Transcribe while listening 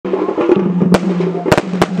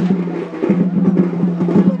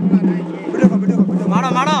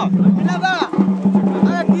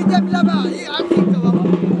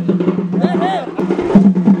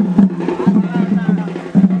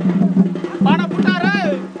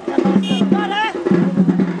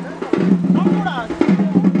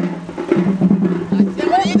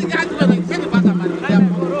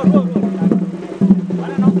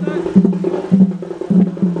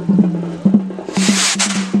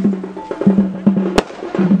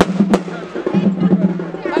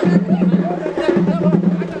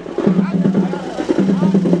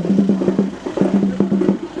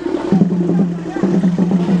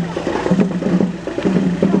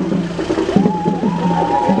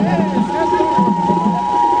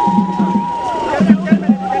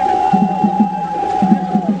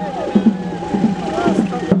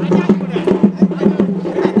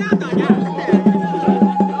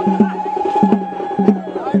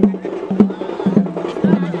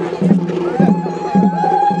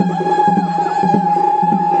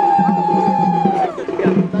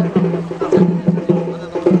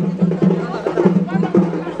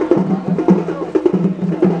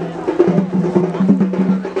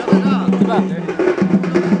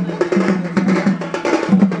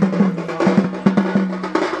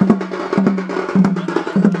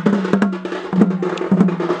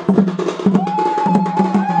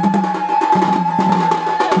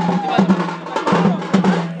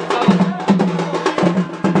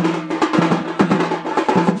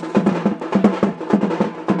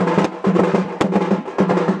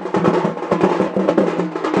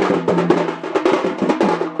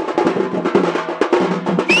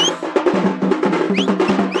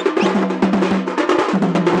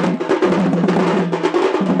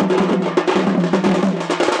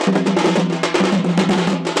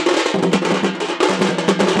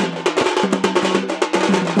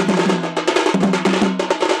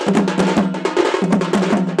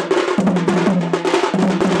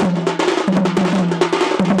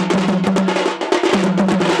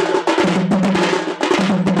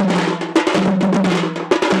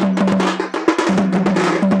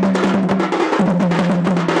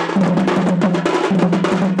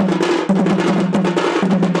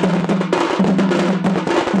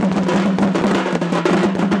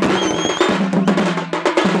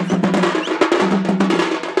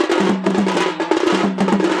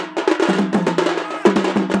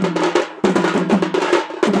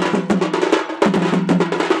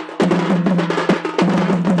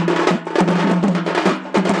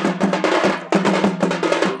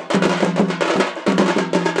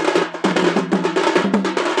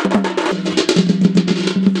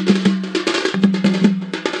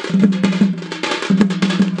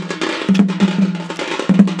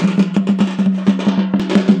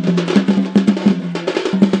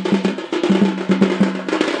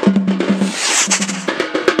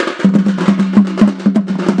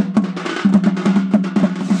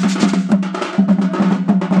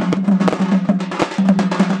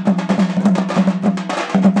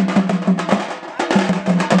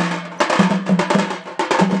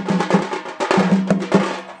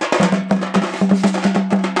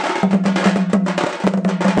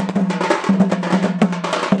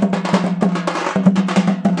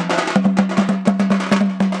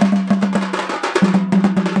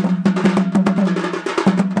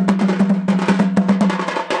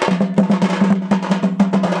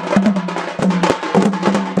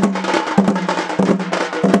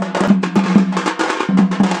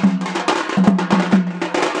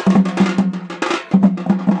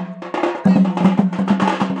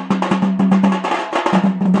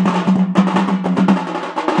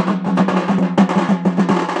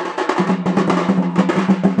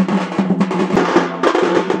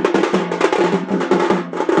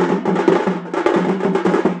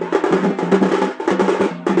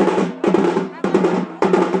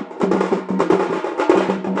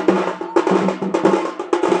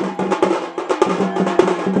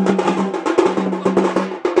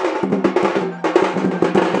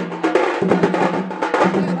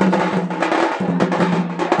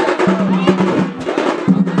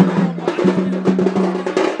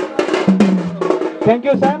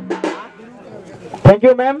you, sir. Thank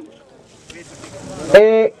you, ma'am.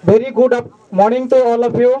 A very good morning to all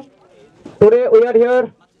of you. Today we are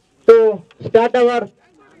here to start our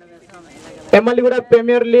EMALIGUDA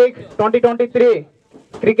Premier League 2023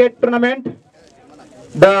 cricket tournament.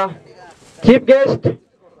 The chief guest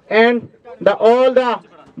and all the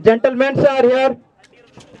gentlemen are here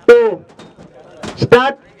to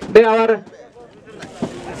start our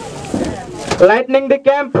lightning the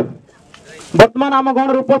camp. वर्तमान आम गण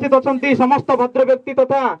उपस्थित अच्छा समस्त भद्र व्यक्ति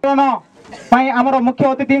तथा आमर मुख्य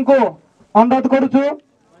अतिथि को अनुरोध करुचु।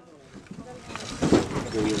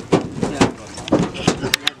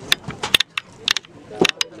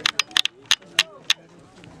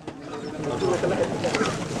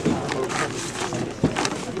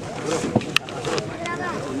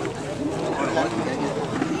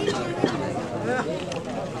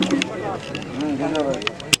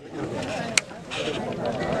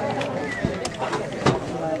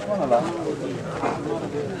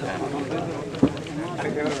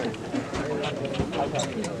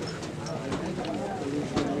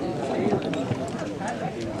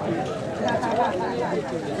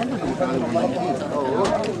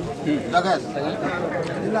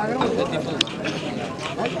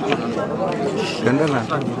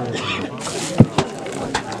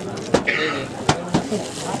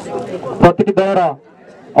 प्रतिटी दलर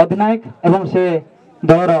अधिनायक एवं से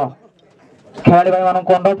दलर खेलाड़ी भाई मान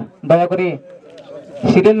अनुरोध दयाकोरी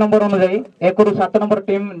सीरियल नंबर अनुजाई 1 ରୁ 7 नंबर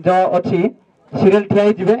टीम जो अच्छी सीरियल ठिया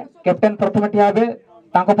जिवे। कैप्टेन प्रथम ठिया हेबे,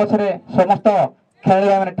 तांको पछरे समस्त खेलाड़ी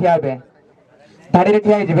भाई माने ठिया हेबे, धाड़ी रे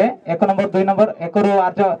ठिया जिवे। 1 नंबर 2 नंबर 1 ରୁ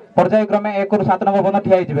आज पर्याय क्रमे 1 ରୁ 7 नंबर बंद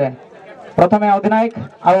ठिया जिवे। प्रथमे अधिनायक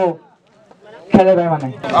आउ खेलाड़ी भाई माने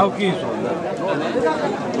आउ की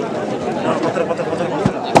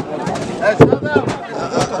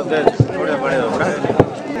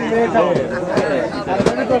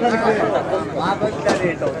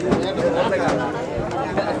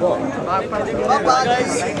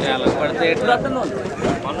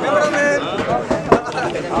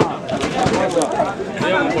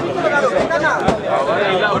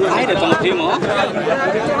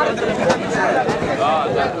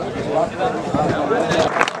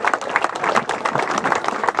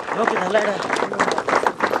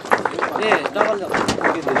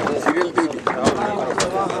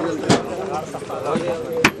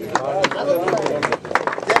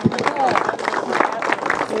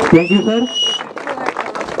Thank you, sir.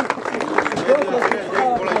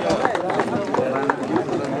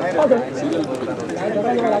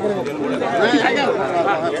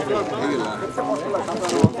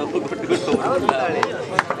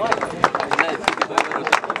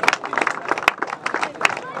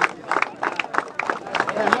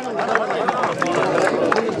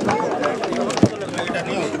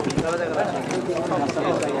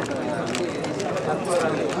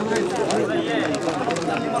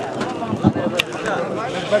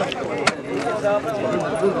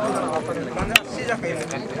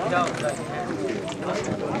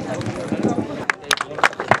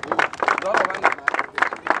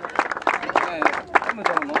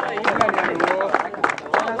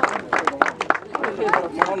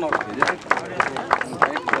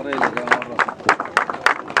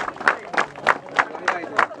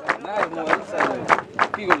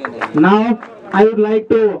 Now I would like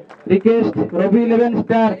to request Robbie 11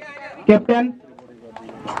 star captain,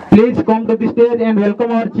 please come to the stage and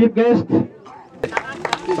welcome our chief guest.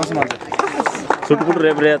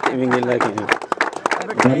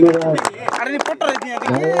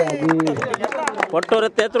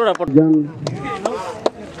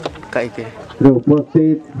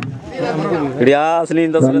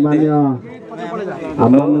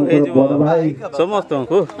 समस्त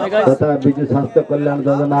तथा विजु स्वास्थ्य कल्याण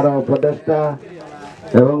योजनार उपदेष्टा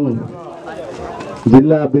एवं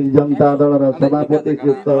जिला बिजु जनता दल सभापति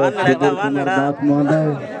श्रीयुक्त दास महोदय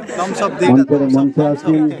मंचर मंच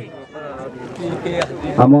आसी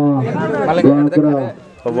आम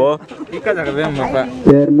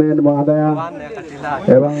चेयरमैन महोदय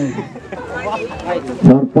एवं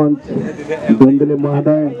सरपंच धुंदली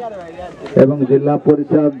महोदय एवं जिला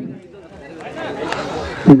परिषद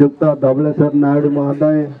श्रीयुक्त धवलेश्वर नायडू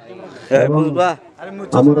महोदय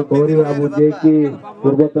आमर गौरी बाबू जे कि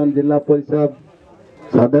पूर्वतन जिला परिषद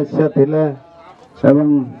सदस्य थिले एवं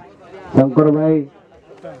शंकर भाई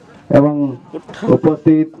एवं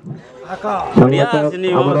उपस्थित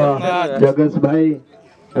जगेश भाई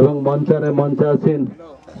एवं मंचरे मंचासीन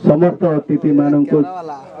समस्त अतिथि मानक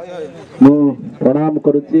मु प्रणाम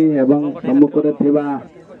करुच्ची एवं सम्मुखरे थिबा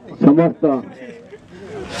समस्त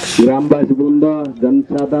ग्रामवासी वृंद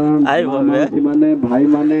जनसाधारण माने भाई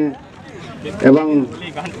माने एवं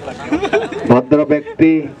भद्र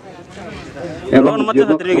व्यक्ति एवं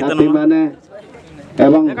युवक साथी माने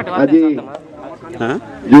एवं आज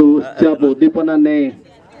जो उत्सव उद्दीपना ने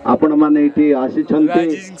आपण माने इटी आसी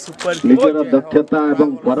निजर दक्षता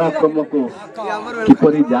एवं पराक्रम को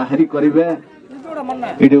किपरि जाहिर करिवे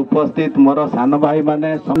इटी उपस्थित मोर सान भाई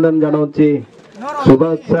माने सम्मान जनाउछि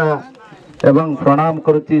शुभेच्छा एवं प्रणाम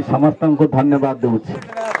करुछि समस्त को धन्यवाद देउछि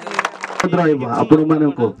आपण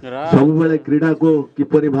मानको सब बेले क्रीडा को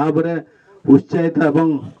किपरि भाबरे उत्साहित एवं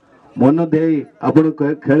मन दे आपण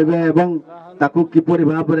खेलबे एवं ताकू किपरि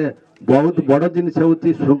भाबरे बहुत बड़ जिनिस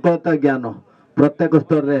होउछि श्रृंखलता ज्ञान प्रत्येक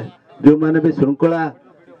स्तर रे जो माने भी श्रृंखला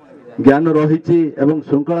ज्ञान रही एवं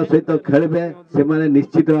श्रृंखला सहित खेलिबे से माने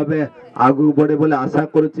निश्चित भावे आगु बढ़े बोले आशा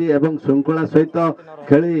करुछि एवं श्रृंखला सहित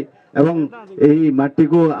खेली एवं एही माटी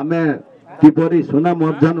को आमे किपरि सुनाम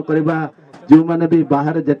अर्जन करबा जो माने भी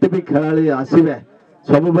बाहर जते भी खेलाड़ी आसीबे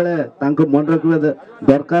सब बेले तांको मन रखबे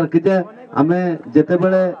दरकार कि जे आमे जते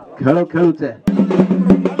बेले खेल खेलुचे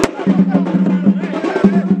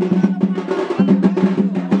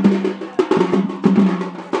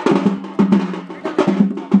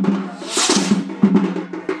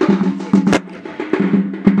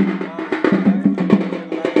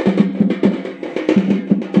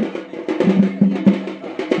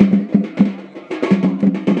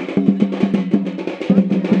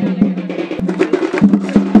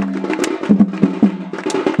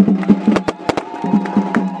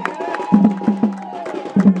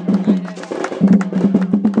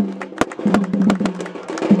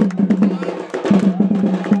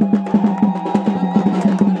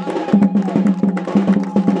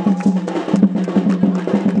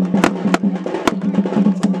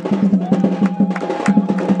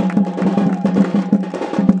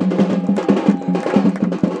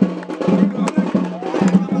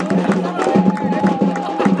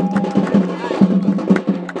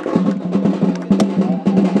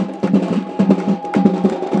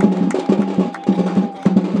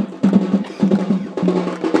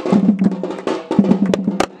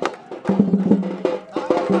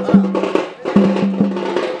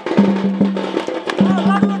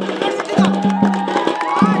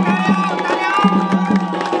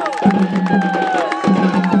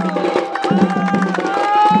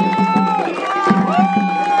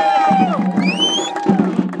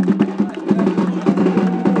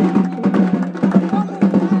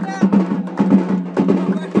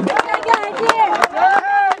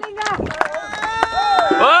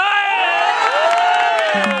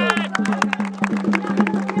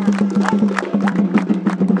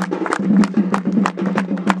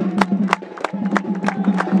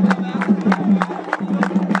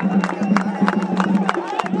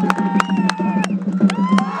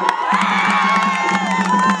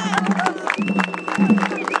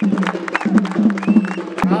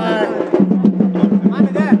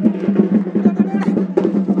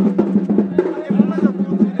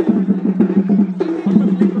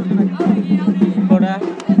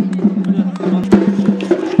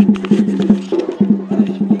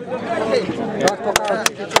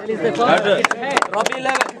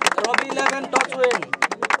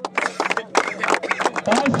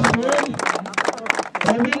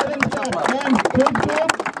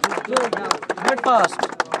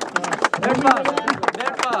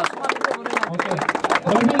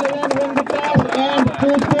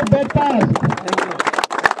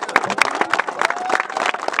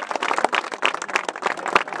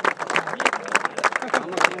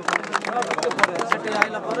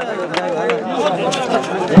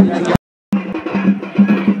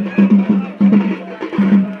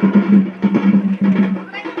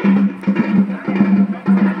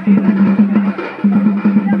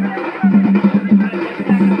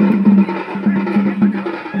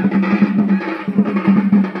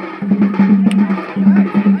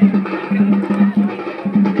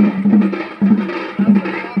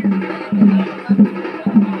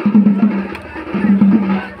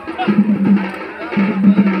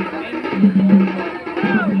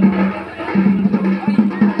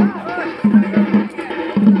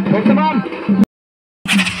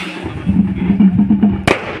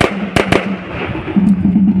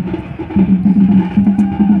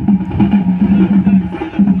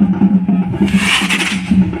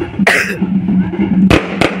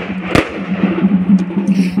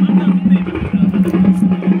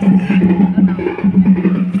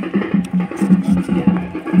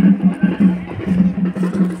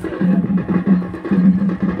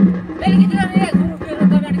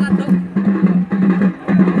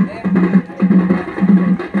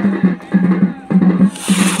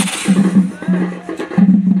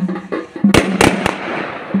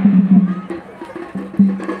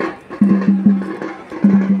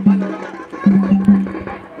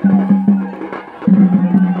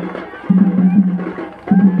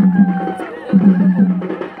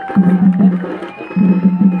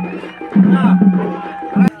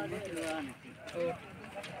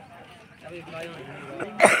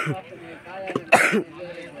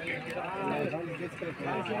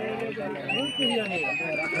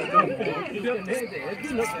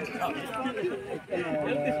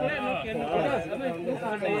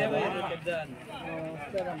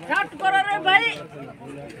शॉट करो रे भाई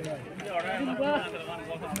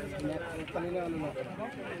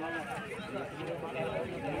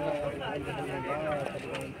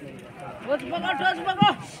ठोस बगो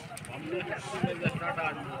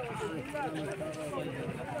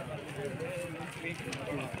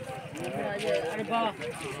अरे बाबा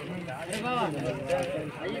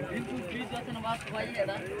ये बिल्कुल प्लीज वचन बात भाई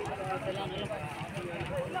एडा चला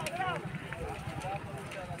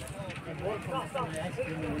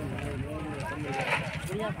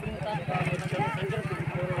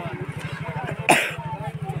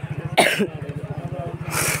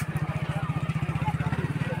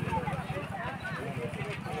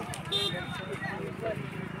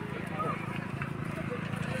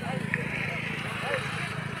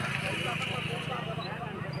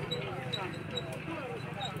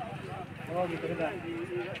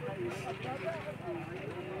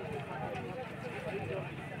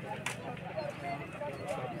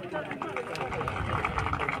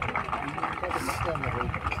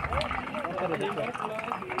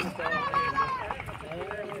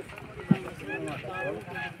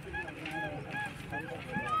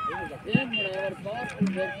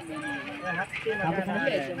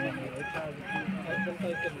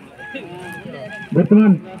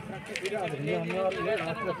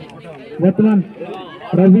वर्तमान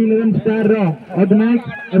रवि 11 स्टार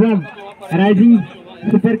अधिनायक एवं राइजिंग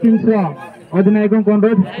सुपर किंग्स अधिनायक को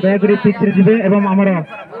अनुरोध दयाकोरी पिच रे जिबे एवं हमर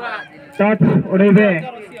टच उड़ेबे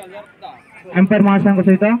एम्पायर महाशय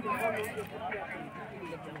सहित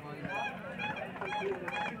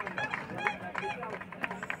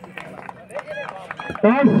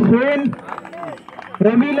toss win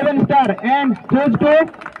Ravi 11 star and choose to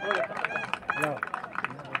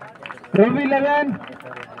Ravi 11.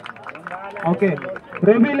 Okay,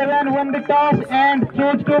 Ravi 11 won the toss and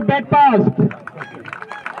chose to bat pass.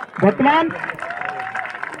 Batman.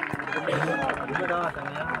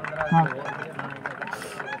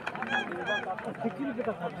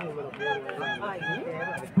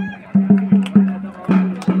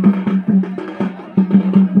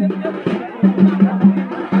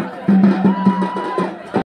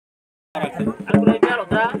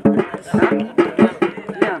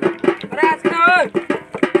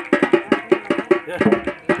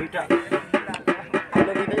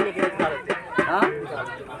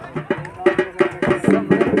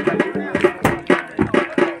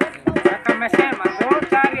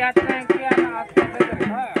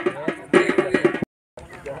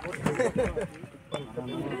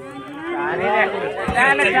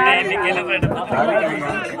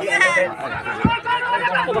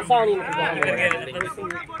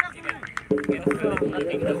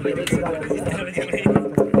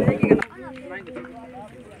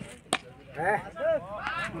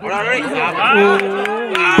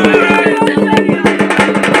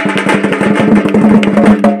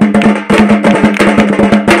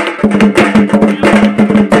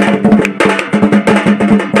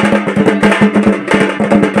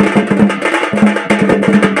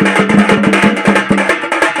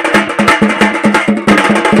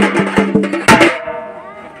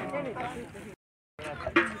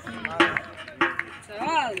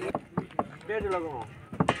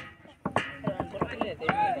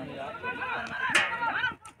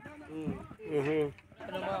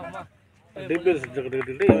 डिब्बे से जगह